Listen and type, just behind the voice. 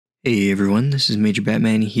Hey everyone, this is Major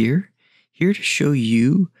Batman here to show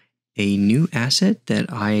you a new asset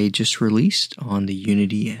that I just released on the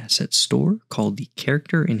Unity Asset Store called the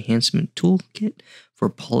Character Enhancement Toolkit for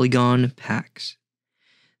Polygon Packs.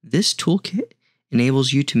 This toolkit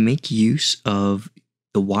enables you to make use of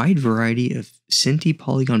the wide variety of Cinti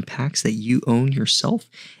polygon packs that you own yourself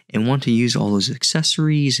and want to use all those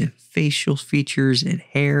accessories and facial features and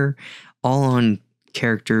hair all on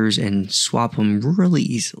characters and swap them really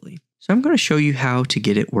easily. So I'm going to show you how to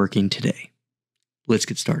get it working today. Let's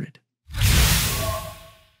get started.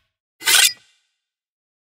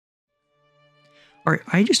 Alright,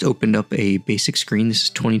 I just opened up a basic screen. This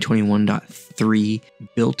is 2021.3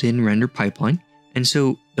 built-in render pipeline. And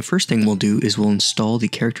so the first thing we'll do is we'll install the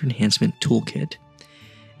Character Enhancement Toolkit.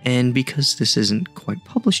 And because this isn't quite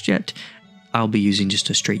published yet, I'll be using just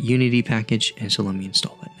a straight Unity package, and so let me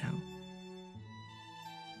install that now.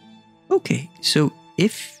 Okay, so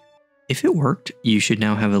if it worked, you should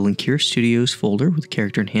now have a Linkira Studios folder with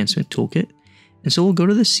Character Enhancement Toolkit. And so we'll go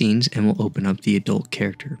to the scenes and we'll open up the adult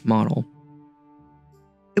character model.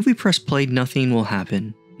 If we press play, nothing will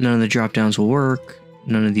happen. None of the drop-downs will work,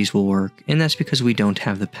 none of these will work, and that's because we don't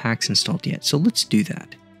have the packs installed yet. So let's do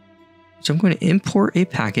that. So I'm going to import a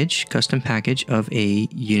package, custom package of a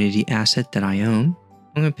Unity asset that I own.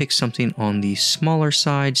 I'm going to pick something on the smaller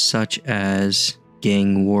side, such as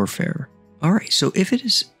Gang Warfare. All right, so if it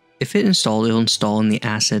installed, it'll install in the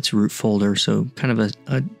assets root folder, so kind of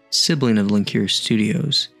a sibling of Linkira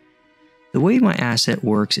Studios. The way my asset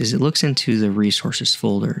works is it looks into the resources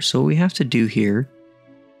folder. So what we have to do here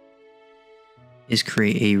is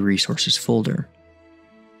create a resources folder.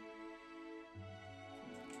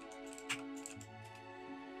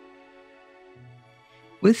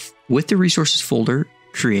 With the resources folder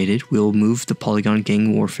created, we'll move the Polygon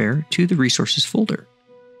Gang Warfare to the resources folder.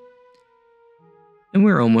 And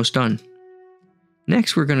we're almost done.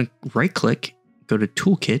 Next, we're going to right click, go to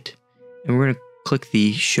Toolkit, and we're going to click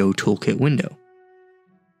the Show Toolkit window.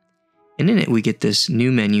 And in it, we get this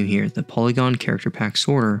new menu here, the Polygon Character Pack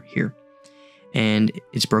Sorter here. And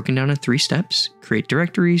it's broken down in 3 steps: create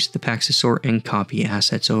directories, the packs to sort, and copy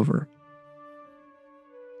assets over.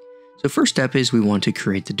 So first step is we want to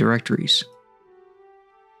create the directories.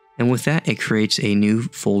 And with that, it creates a new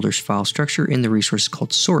folders file structure in the resource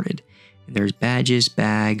called sorted. And there's badges,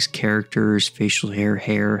 bags, characters, facial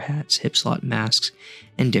hair, hats, hip slot, masks,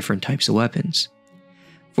 and different types of weapons.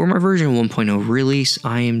 For my version 1.0 release,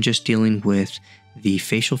 I am just dealing with the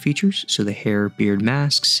facial features, so the hair, beard,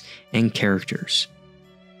 masks, and characters.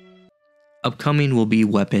 Upcoming will be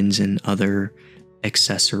weapons and other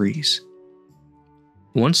accessories.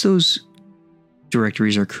 Once those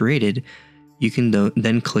directories are created, you can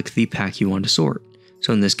then click the pack you want to sort.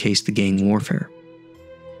 So in this case, the Gang Warfare.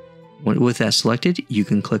 With that selected, you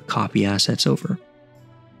can click Copy Assets Over.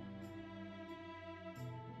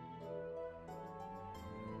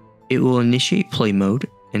 It will initiate play mode,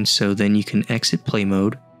 and so then you can exit play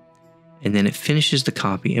mode, and then it finishes the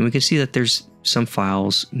copy, and we can see that there's some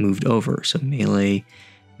files moved over, so melee,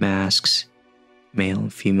 masks, male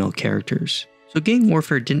and female characters. So Gang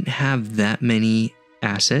Warfare didn't have that many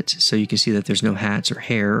assets, so you can see that there's no hats or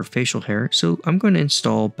hair or facial hair, so I'm going to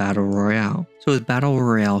install Battle Royale. So with Battle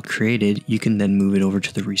Royale created, you can then move it over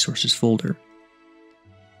to the resources folder.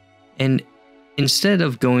 And instead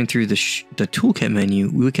of going through the toolkit menu,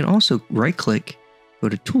 we can also right click, go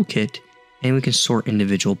to Toolkit, and we can sort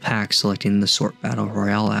individual packs, selecting the Sort Battle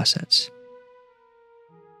Royale assets.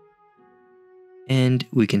 And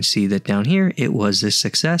we can see that down here, it was a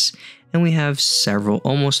success, and we have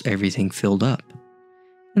almost everything filled up.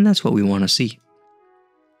 And that's what we want to see.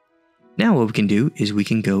 Now what we can do is we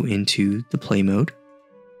can go into the play mode,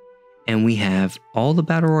 and we have all the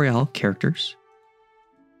Battle Royale characters,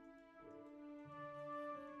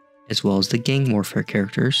 as well as the Gang Warfare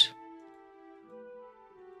characters.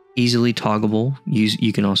 Easily toggable.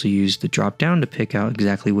 You can also use the drop down to pick out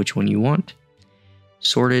exactly which one you want.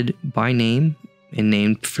 Sorted by name and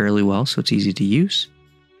named fairly well, so it's easy to use.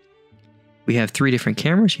 We have 3 different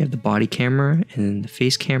cameras. You have the body camera and then the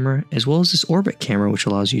face camera, as well as this orbit camera, which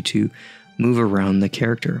allows you to move around the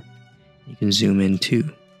character. You can zoom in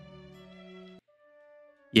too.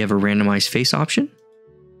 You have a randomized face option.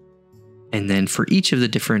 And then for each of the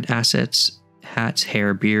different assets, hats,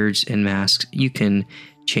 hair, beards, and masks, you can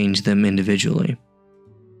change them individually.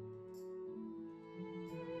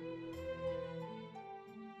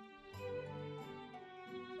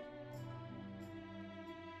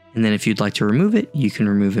 And then if you'd like to remove it, you can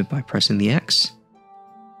remove it by pressing the X,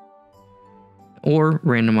 or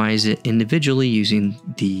randomize it individually using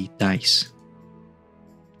the dice.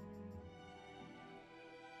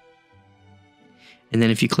 And then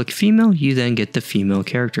if you click female, you then get the female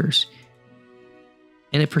characters.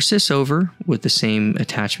 And it persists over with the same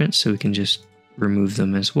attachments, so we can just remove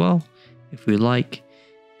them as well if we like,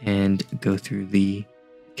 and go through the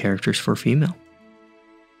characters for female.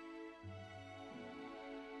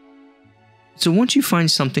 So once you find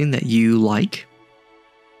something that you like,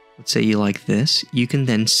 let's say you like this, you can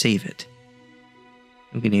then save it.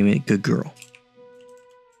 We can name it Good Girl.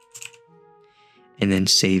 And then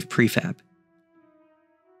save prefab.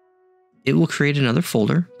 It will create another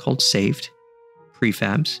folder called Saved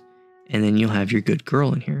Prefabs, and then you'll have your Good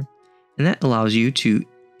Girl in here. And that allows you to,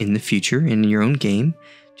 in the future, in your own game,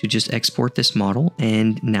 to just export this model,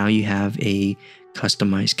 and now you have a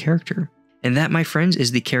customized character. And that, my friends,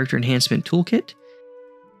 is the Character Enhancement Toolkit.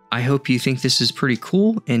 I hope you think this is pretty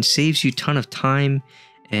cool and saves you a ton of time,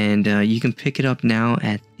 and you can pick it up now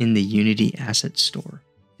in the Unity Asset Store.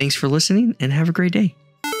 Thanks for listening, and have a great day.